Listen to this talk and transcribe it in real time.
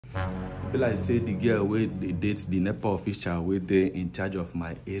Be like say the girl wey dey date the NEPA official wey dey in charge of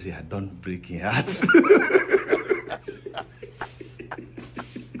my area don't break him heart.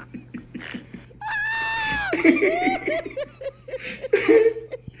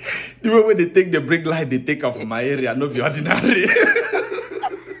 The way when they take the brake light, they take off my area, no be ordinary.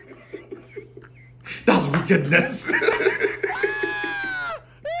 That's wickedness.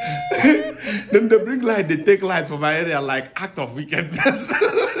 Then the brake light, they take light from my area like act of wickedness.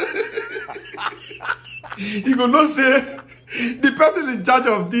 You go not say the person in charge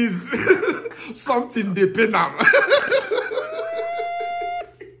of this something they pay now.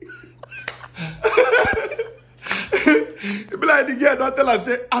 Be like the girl don't tell her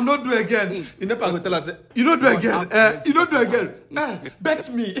say I not do again. You never go tell her say you don't do again. You don't do again. Bet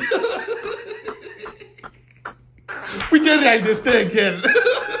me. Which area they stay again?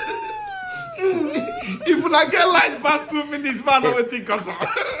 If I get light past 2 minutes, man, I will think of some.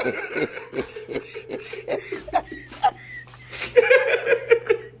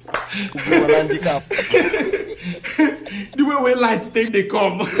 The way when lights take they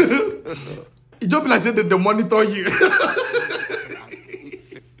come. It just be like say they monitor you.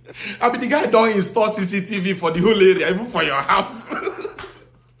 I mean the guy don't install CCTV for the whole area, even for your house.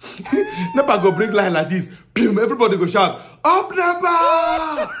 NEPA go bring light like this. Everybody go shout, up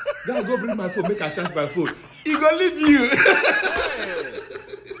NEPA! Guy go bring my phone, make I charge my phone. He go leave you.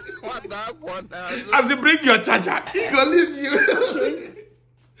 As you bring your charger, he go leave you.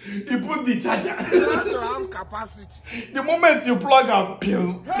 You put the charger. The moment you plug up,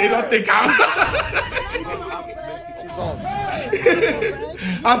 they don't take out.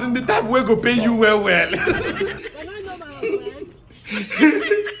 As in the time we go pay you well.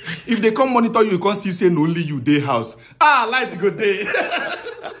 If they come monitor you, you can't see saying only you day house. Light go day.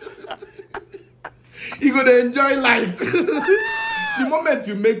 You go to enjoy light. The moment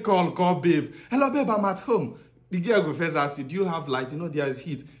you make call babe. Hello babe, I'm at home. The girl go first ask you, do you have light? You know there is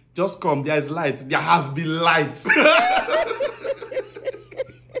heat. Just come, there is light. There has been light.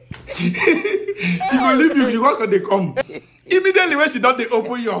 She will leave you, you walk on they come. Immediately when she done, they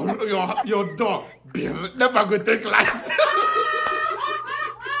open your door. Never go take light.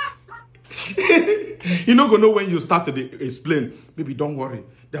 You not gonna know when you start to explain. Baby, don't worry.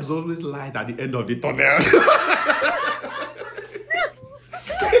 There's always light at the end of the tunnel.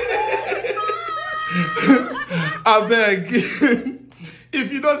 I beg.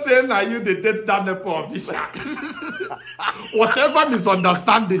 If you don't say now you the date that NEPA official. Whatever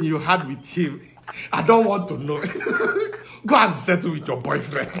misunderstanding you had with him, I don't want to know. Go and settle with your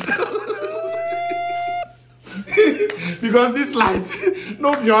boyfriend. Because this light,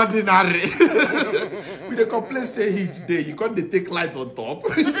 no be ordinary. With the complaint say heat day, you can't take light on top.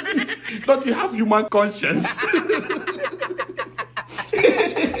 Don't you have human conscience?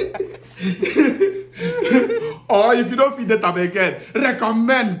 Or if you don't feed that again,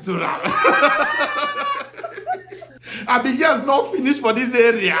 recommend to them. Abigail's not finished for this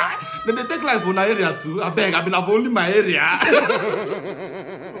area. Then they take life from our area too. I beg, I've been have only my area.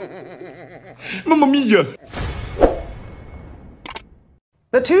 Mamma mia.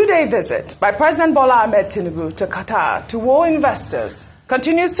 The two-day visit by President Bola Ahmed Tinubu to Qatar to woo investors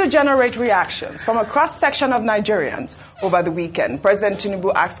continues to generate reactions from a cross-section of Nigerians. Over the weekend, President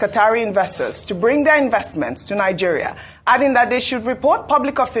Tinubu asked Qatari investors to bring their investments to Nigeria, adding that they should report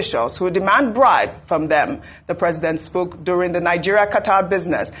public officials who demand bribe from them. The president spoke during the Nigeria-Qatar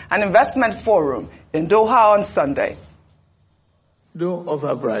Business and Investment Forum in Doha on Sunday. Don't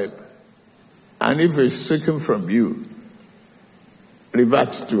offer bribe. And if it's taken from you,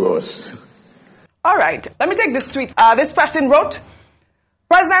 revert to us. All right, let me take this tweet. This person wrote,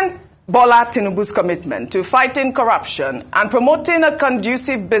 President Bola Tinubu's commitment to fighting corruption and promoting a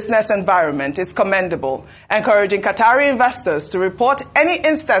conducive business environment is commendable, encouraging Qatari investors to report any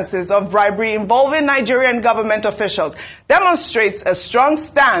instances of bribery involving Nigerian government officials demonstrates a strong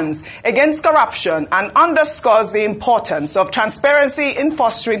stance against corruption and underscores the importance of transparency in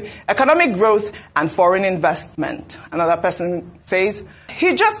fostering economic growth and foreign investment. Another person says,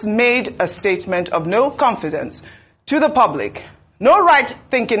 he just made a statement of no confidence to the public. No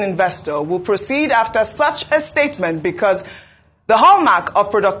right-thinking investor will proceed after such a statement because the hallmark of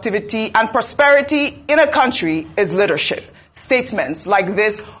productivity and prosperity in a country is leadership. Statements like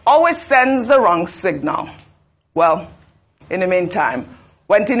this always sends the wrong signal. Well, in the meantime,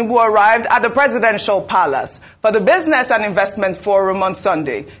 when Tinubu arrived at the presidential palace for the Business and Investment Forum on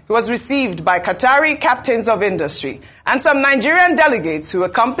Sunday, he was received by Qatari captains of industry and some Nigerian delegates who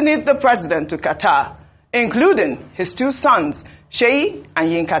accompanied the president to Qatar, including his two sons, Sheyi and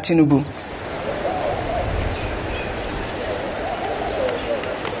Yinka Tinubu.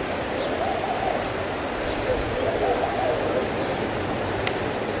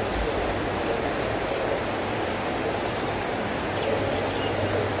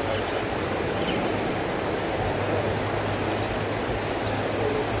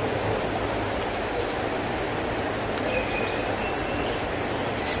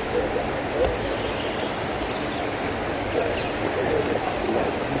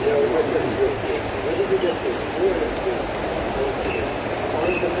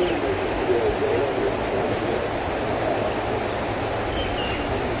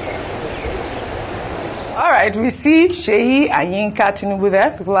 right, we see Sheyi and Yinka Tinubu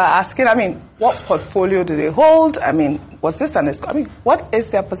there. People are asking, I mean, what portfolio do they hold? I mean, was this what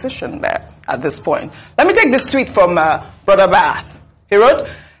is their position there at this point? Let me take this tweet from Brother Bath. He wrote,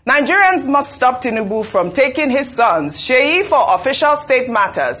 Nigerians must stop Tinubu from taking his sons, Sheyi, for official state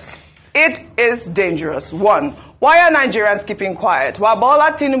matters. It is dangerous. 1. Why are Nigerians keeping quiet while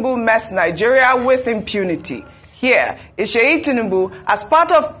Bola Tinubu mess Nigeria with impunity? Here is Sheyi Tinubu as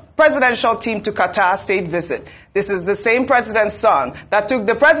part of presidential team to Qatar state visit. This is the same president's son that took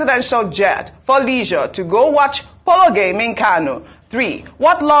the presidential jet for leisure to go watch polo game in Kano. 3.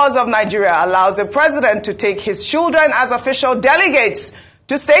 What laws of Nigeria allows a president to take his children as official delegates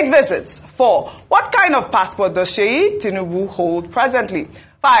to state visits? 4. What kind of passport does Sheyi Tinubu hold presently?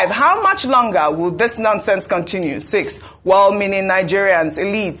 5. How much longer will this nonsense continue? 6. Well-meaning Nigerians,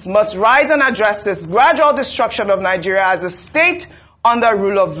 elites, must rise and address this gradual destruction of Nigeria as a state under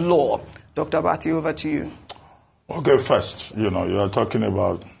rule of law. Dr. Bati, over to you. Okay, first, you are talking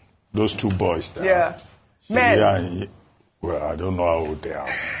about those two boys there. Yeah. Men. Yeah, well, I don't know how old they are.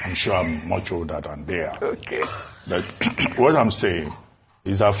 I'm sure I'm much older than they are. Okay. But what I'm saying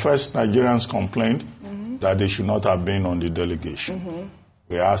is that first Nigerians complained that they should not have been on the delegation.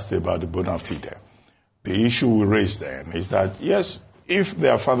 We asked about the bona fide. The issue we raised then is that, yes, if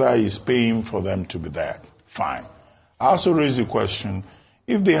their father is paying for them to be there, fine. I also raised the question,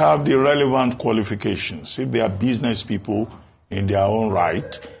 if they have the relevant qualifications, if they are business people in their own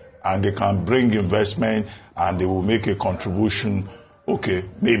right, and they can bring investment and they will make a contribution, okay,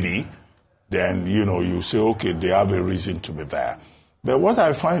 maybe, then, you say, okay, they have a reason to be there. But what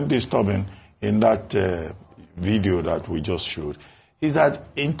I find disturbing in that video that we just showed is that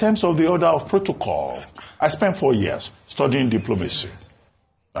in terms of the order of protocol, I spent 4 years studying diplomacy.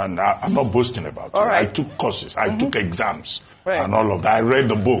 And I'm not boasting about it. Right. I took courses, I took exams, and all of that. I read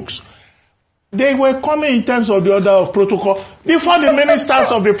the books. They were coming in terms of the order of protocol before the ministers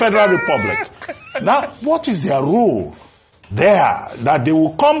of the Federal Republic. Now, what is their role there that they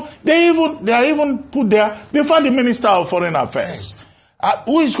will come? They are even put there before the Minister of Foreign Affairs.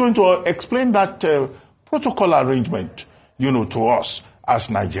 Who is going to explain that protocol arrangement, to us as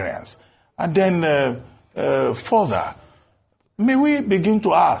Nigerians? And then further, may we begin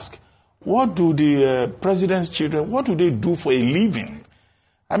to ask, what do the president's children, what do they do for a living?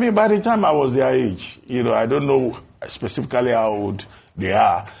 I mean, by the time I was their age, I don't know specifically how old they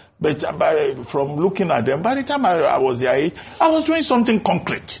are, but from looking at them, by the time I was their age, I was doing something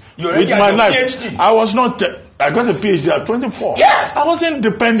concrete with my life. PhD. I was not, I got a PhD at 24. Yes! I wasn't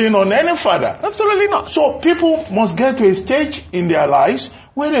depending on any father. Absolutely not. So people must get to a stage in their lives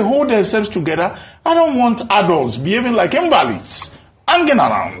where they hold themselves together. I don't want adults behaving like invalids, hanging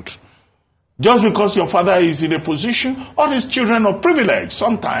around. Just because your father is in a position, or his children of privilege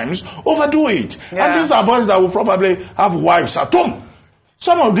sometimes overdo it. Yeah. And these are boys that will probably have wives at home.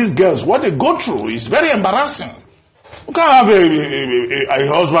 Some of these girls, what they go through is very embarrassing. You can't have a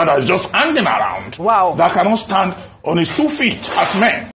husband that's just hanging around. Wow. That cannot stand on his 2 feet as men.